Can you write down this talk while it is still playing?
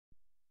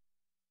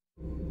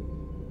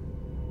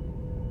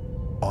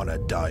On a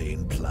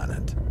dying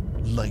planet,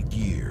 light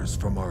years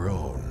from our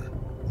own,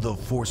 the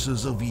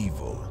forces of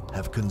evil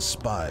have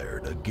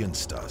conspired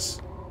against us.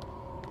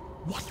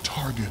 What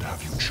target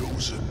have you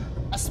chosen?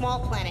 A small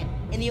planet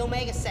in the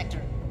Omega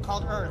sector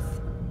called Earth.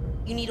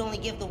 You need only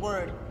give the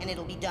word and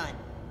it'll be done.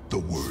 The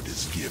word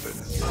is given.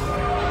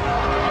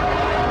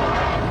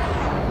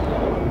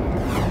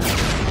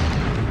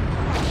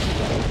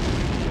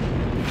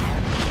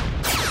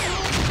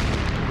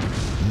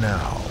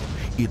 Now,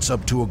 it's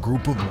up to a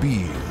group of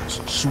beings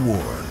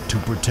sworn to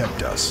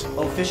protect us.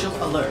 Official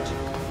alert.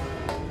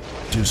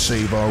 To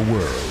save our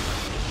world.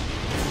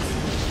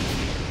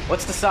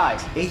 What's the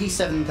size?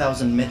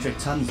 87,000 metric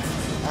tons.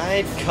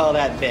 I'd call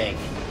that big.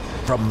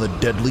 From the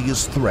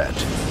deadliest threat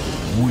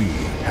we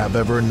have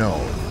ever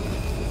known.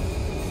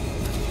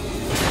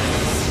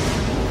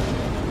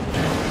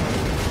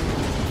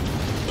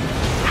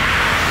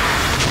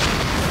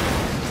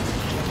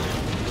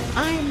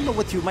 I'm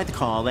what you might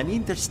call an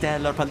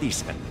interstellar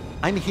policeman.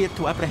 I'm here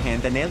to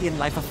apprehend an alien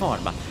life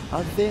form,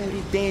 a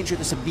very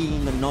dangerous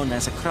being known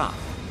as a Kraa.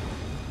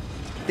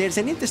 There's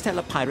an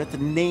interstellar pirate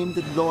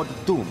named Lord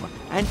Doom,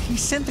 and he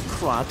sent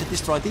Kraa to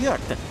destroy the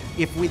Earth.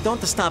 If we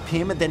don't stop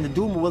him, then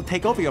Doom will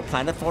take over your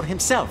planet for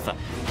himself.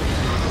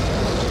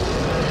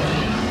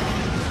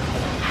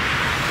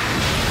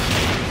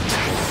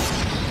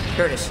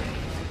 Curtis,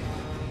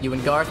 you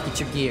and Garth, get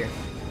your gear.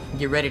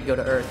 Get ready to go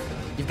to Earth.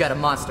 You've got a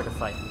monster to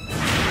fight.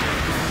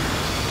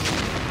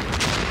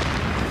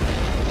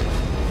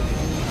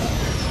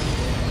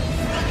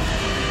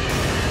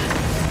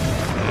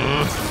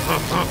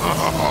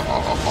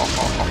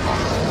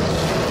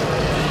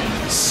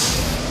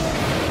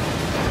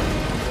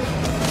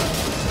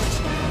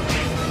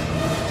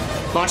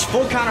 Launch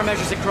full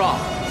countermeasures at Kraa.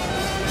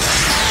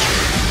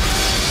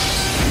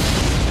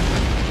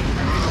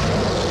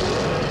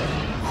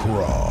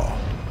 Kraa,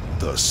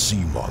 the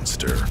sea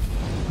monster.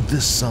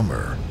 This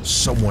summer,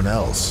 someone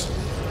else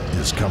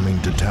is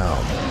coming to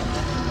town.